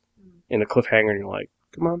 In a cliffhanger, and you're like,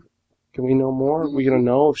 come on, can we know more? Are we going to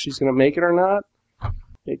know if she's going to make it or not?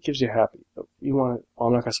 It gives you happy. You want it,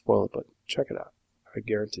 I'm not going to spoil it, but check it out. I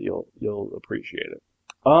guarantee you'll appreciate it.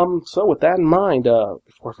 So with that in mind,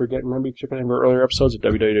 before I forget, remember you can check out our earlier episodes at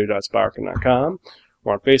www.spirekin.com.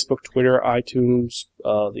 We're on Facebook, Twitter, iTunes.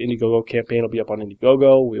 The Indiegogo campaign will be up on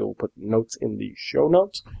Indiegogo. We will put notes in the show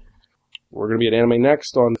notes. We're going to be at Anime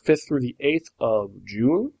Next on the 5th through the 8th of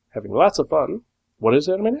June, having lots of fun. What is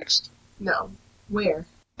Anime Next? No. Where?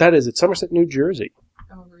 That is at Somerset, New Jersey.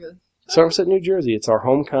 Oh, really? Somerset, New Jersey. It's our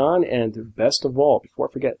home con, and best of all, before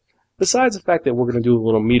I forget, besides the fact that we're going to do a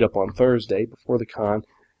little meetup on Thursday before the con,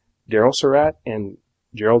 Daryl Surratt and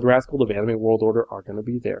Gerald Rathgold of Anime World Order are going to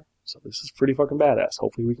be there. So this is pretty fucking badass.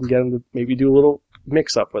 Hopefully we can get them to maybe do a little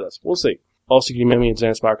mix-up with us. We'll see. Also, you can email me at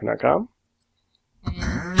zanspirekin.com.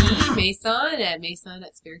 And me, Mason, at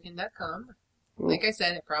mason@spirican.com. Like I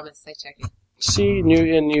said, I promise I check it. See,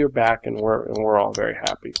 you're back, and we're all very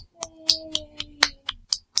happy.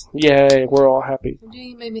 Yay, we're all happy. I'm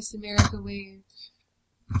doing my Miss America wave.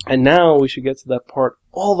 And now we should get to that part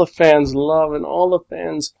all the fans love and all the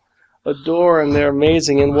fans adore, and they're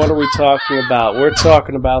amazing. And what are we talking about? We're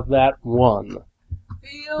talking about that one.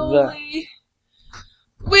 The only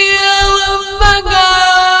Wheel of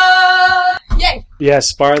Manga! Yay!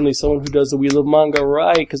 Yes, finally someone who does the Wheel of Manga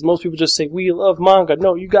right, because most people just say Wheel of Manga.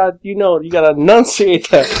 No, you gotta enunciate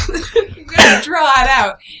that. You gotta draw it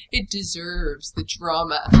out. It deserves the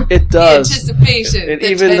drama. It does. The anticipation,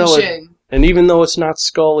 the even though it's not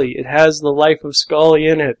Scully, it has the life of Scully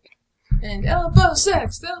in it. And elbow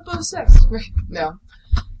sex. Right? No.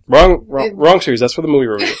 Wrong series. That's for the movie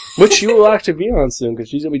review, which you will actually be on soon, because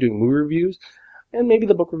she's gonna be doing movie reviews and maybe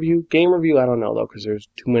the book review, game review. I don't know though, because there's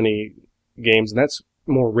too many games, and that's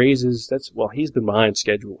more raises. He's been behind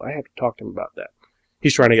schedule. I have to talk to him about that.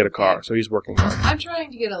 He's trying to get a car, so he's working hard. I'm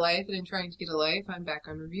trying to get a life, and in trying to get a life, I'm back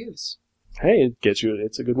on reviews. Hey, it gets you.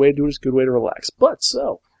 It's a good way to do it. It's a good way to relax. But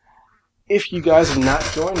so, if you guys have not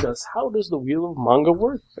joined us, how does the Wheel of Manga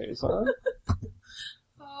work, Faison?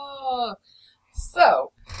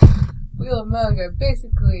 So, Wheel of Manga,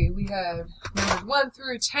 basically, we have numbers 1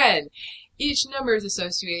 through 10. Each number is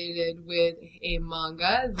associated with a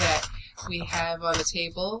manga that we have on the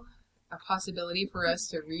table, a possibility for us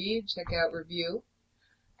to read, check out, review.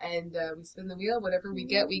 And we spin the wheel. Whatever we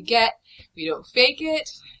get, we get. We don't fake it.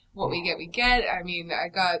 What we get, we get. I mean, I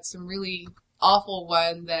got some really awful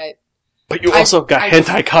one that... But you also got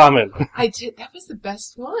Hentai Common. I did. That was the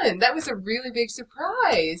best one. That was a really big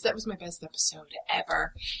surprise. That was my best episode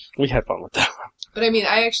ever. We had fun with that one. But I mean,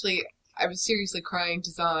 I was seriously crying to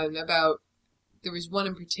Zahn about... There was one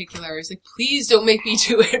in particular. I was like, please don't make me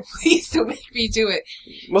do it. Please don't make me do it.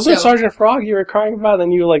 Wasn't it Sergeant Frog you were crying about?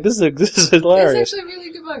 And you were like, this is hilarious. It's actually a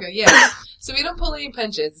really good manga, yeah. So we don't pull any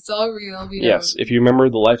punches. It's all real. Yes, if you remember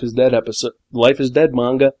the Life is Dead episode, Life is Dead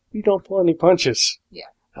manga, you don't pull any punches. Yeah.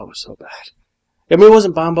 That was so bad. I mean, it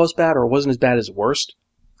wasn't Bombos bad, or it wasn't as bad as Worst.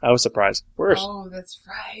 I was surprised. Worst. Oh, that's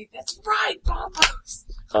right, Bombos.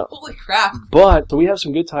 Holy crap. But, so we have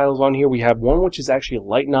some good titles on here. We have one which is actually a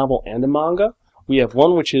light novel and a manga. We have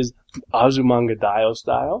one which is Azumanga Daioh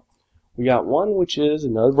style. We got one which is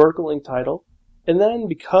another vertical link title. And then,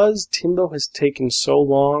 because Timbo has taken so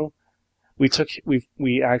long, we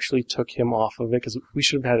actually took him off of it, because we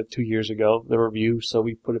should have had it 2 years ago, the review, so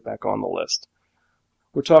we put it back on the list.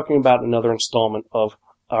 We're talking about another installment of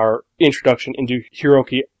our introduction into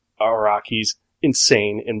Hiroki Araki's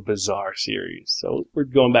insane and bizarre series. So we're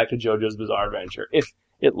going back to JoJo's Bizarre Adventure, if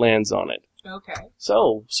it lands on it. Okay.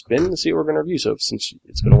 So, spin and see what we're going to review. So, since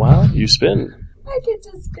it's been a while, you spin. I get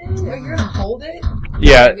to spin. Are you going to hold it?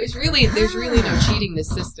 Yeah. There's really no cheating this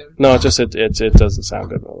system. No, it doesn't sound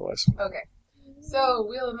good otherwise. Okay. So,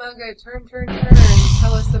 Wheel of Manga, turn.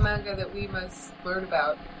 Tell us the manga that we must learn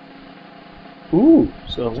about. Ooh.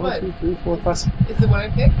 So, Which 1, 2, 3, 4, 5, 6. Is the one I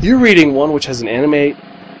picked? You're reading one which has an anime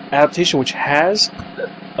adaptation which has,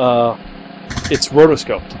 it's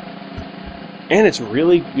rotoscoped. And it's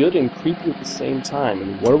really good and creepy at the same time.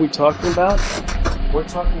 And what are we talking about? We're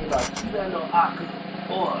talking about Kira no Aku,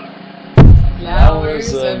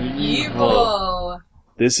 Flowers of Evil.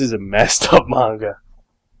 This is a messed up manga.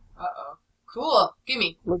 Uh-oh. Cool.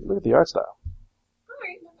 Gimme. Look at the art style.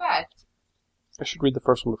 Alright, not bad. I should read the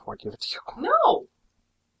first one before I give it to you. No!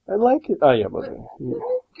 I like it. Oh, yeah, but...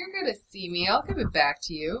 You're gonna see me. I'll give it back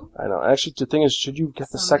to you. I know. Actually, the thing is, should you get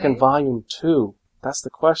the second volume, too? That's the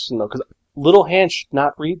question, though, because... Little Hand should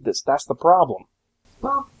not read this. That's the problem.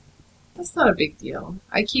 Well, that's not a big deal.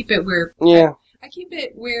 I keep it where... Yeah. I keep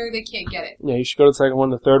it where they can't get it. Yeah, you should go to the second one.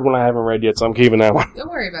 The third one I haven't read yet, so I'm keeping that one. Don't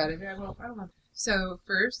worry about it. I don't know. So,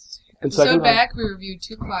 first, And episode second back, we reviewed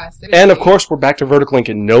 2 classics. And, of course, we're back to Vertical Link,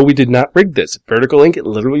 and no, we did not rig this. Vertical Link, it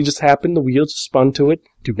literally just happened. The wheels spun to it.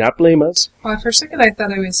 Do not blame us. Well, for a second, I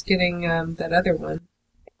thought I was getting that other one.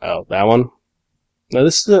 Oh, that one? No,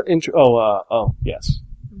 this is the intro... Oh, yes.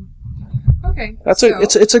 Okay. It's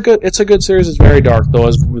a good series. It's very dark though,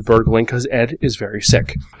 as with Vertical Link, because Ed is very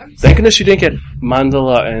sick. Thank goodness you didn't get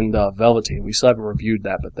Mandala and Velveteen. We still haven't reviewed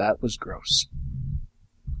that, but that was gross.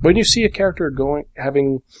 When you see a character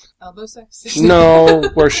having elbow sex? No,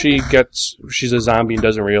 where she's a zombie and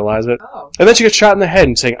doesn't realize it. Oh. And then she gets shot in the head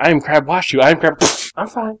and saying, "I am Crab, watch you. I am Crab." I'm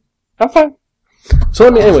fine. So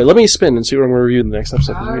let me spin and see what I'm going to review in the next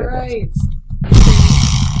episode. All right.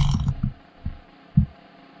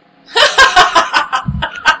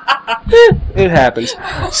 It happens.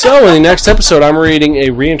 So, in the next episode, I'm reading a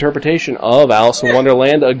reinterpretation of Alice in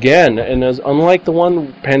Wonderland again. And as unlike the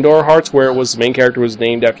one, Pandora Hearts, where it was the main character was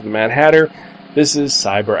named after the Mad Hatter, this is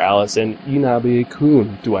Cyber Alice and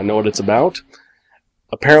Inabe-kun. Do I know what it's about?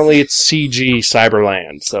 Apparently, it's CG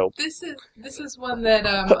Cyberland. So This is one that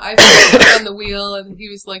I put on the wheel, and he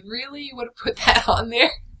was like, "Really, you would have put that on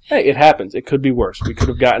there?" hey, it happens. It could be worse. We could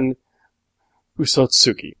have gotten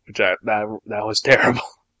Usotsuki, which that was terrible.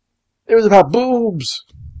 It was about boobs.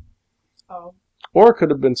 Oh. Or it could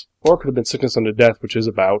have been Sickness Unto Death, which is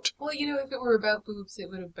about. Well, if it were about boobs, it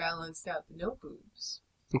would have balanced out the no boobs.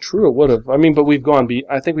 True, it would have. I mean, but we've gone.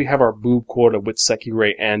 I think we have our boob quota with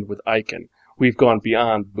Sekirei and with Aiken. We've gone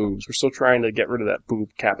beyond boobs. We're still trying to get rid of that boob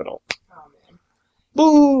capital. Oh man.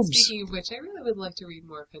 Boobs. Speaking of which, I really would like to read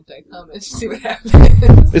more Hentai comics to see what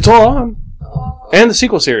happens. It's all on. Oh. And the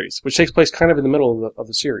sequel series, which takes place kind of in the middle of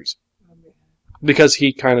the series. Oh, man. Because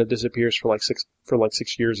he kind of disappears for like 6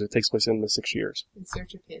 years. It takes place in the 6 years. In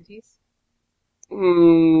Search of Panties?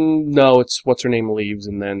 No, it's what's her name leaves,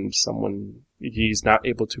 and then he's not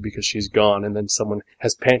able to because she's gone, and then someone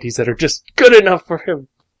has panties that are just good enough for him.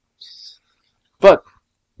 But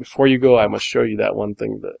before you go, I must show you that one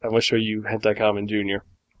thing. I must show you Hentai Kamen Jr.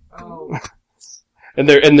 Oh. and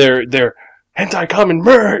their Hentai Kamen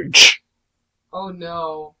merge. Oh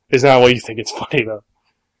no. It's not what you think. It's funny though.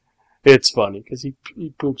 It's funny because he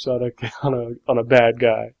poops on a bad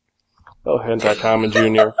guy. Oh, Hentai Kamen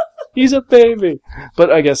Jr. He's a baby.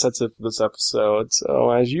 But I guess that's it for this episode. So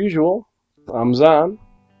as usual, I'm Zan.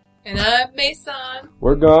 And I'm Mason.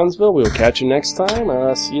 We're Gonzville. We'll catch you next time.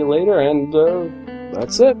 See you later, and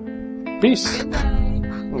that's it. Peace. Good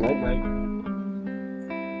night. Night, night.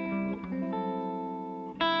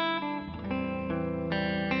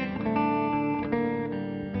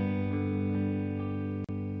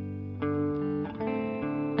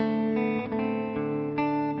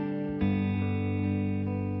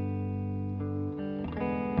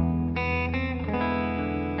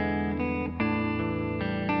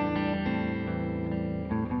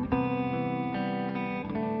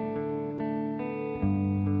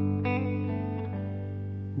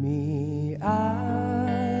 見上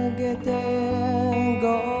げてご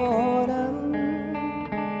らん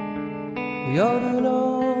夜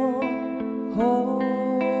の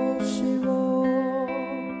星を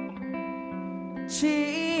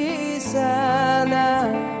小さな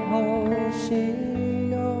星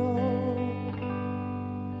の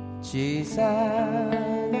小さ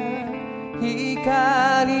な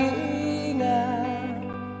光が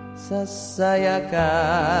ささや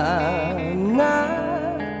かな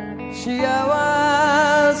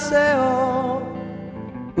幸せを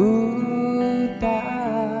歌っ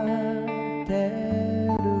て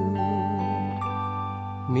る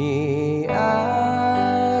見上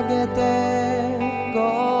げてご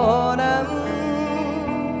らん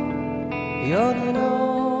夜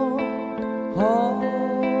の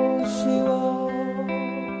星を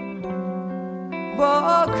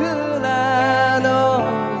僕らの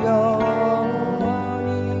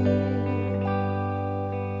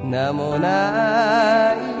名も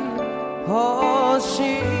ない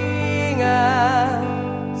星が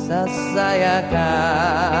ささやか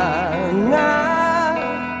な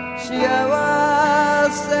幸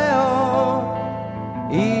せを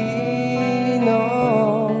祈っ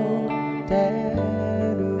てる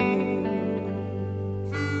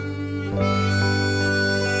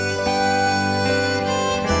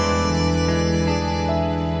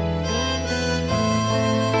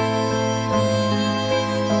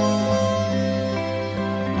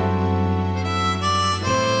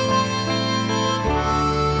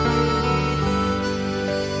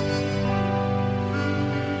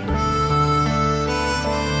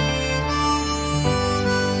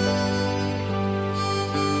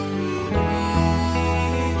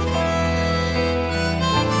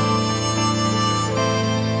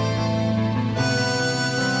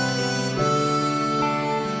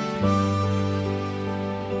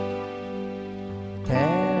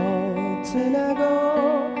つなごう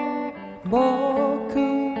僕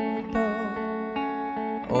と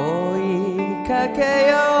追いかけ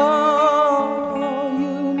よう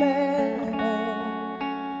夢を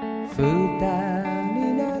二人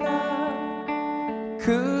なら苦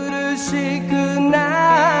しく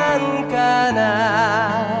なんか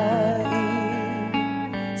な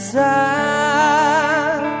いさ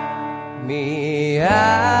あ見上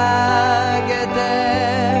げて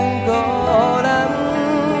ごらん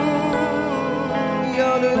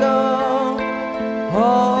夜の星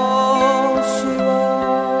を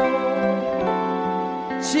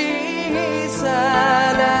小さ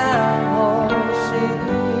な星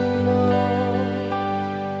の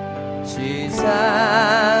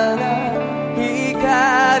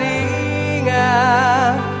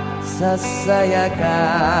ささやか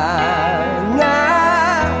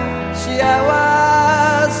な幸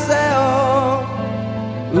せを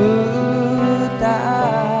歌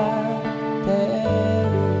ってる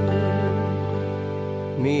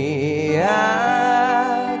見上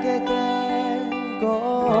げてご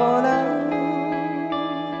らん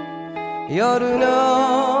夜の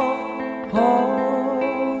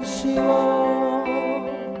星を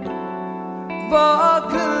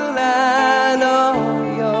僕らの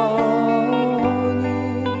よう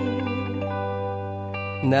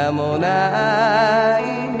に名もない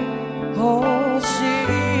星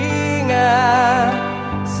が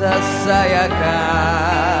ささや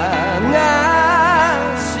か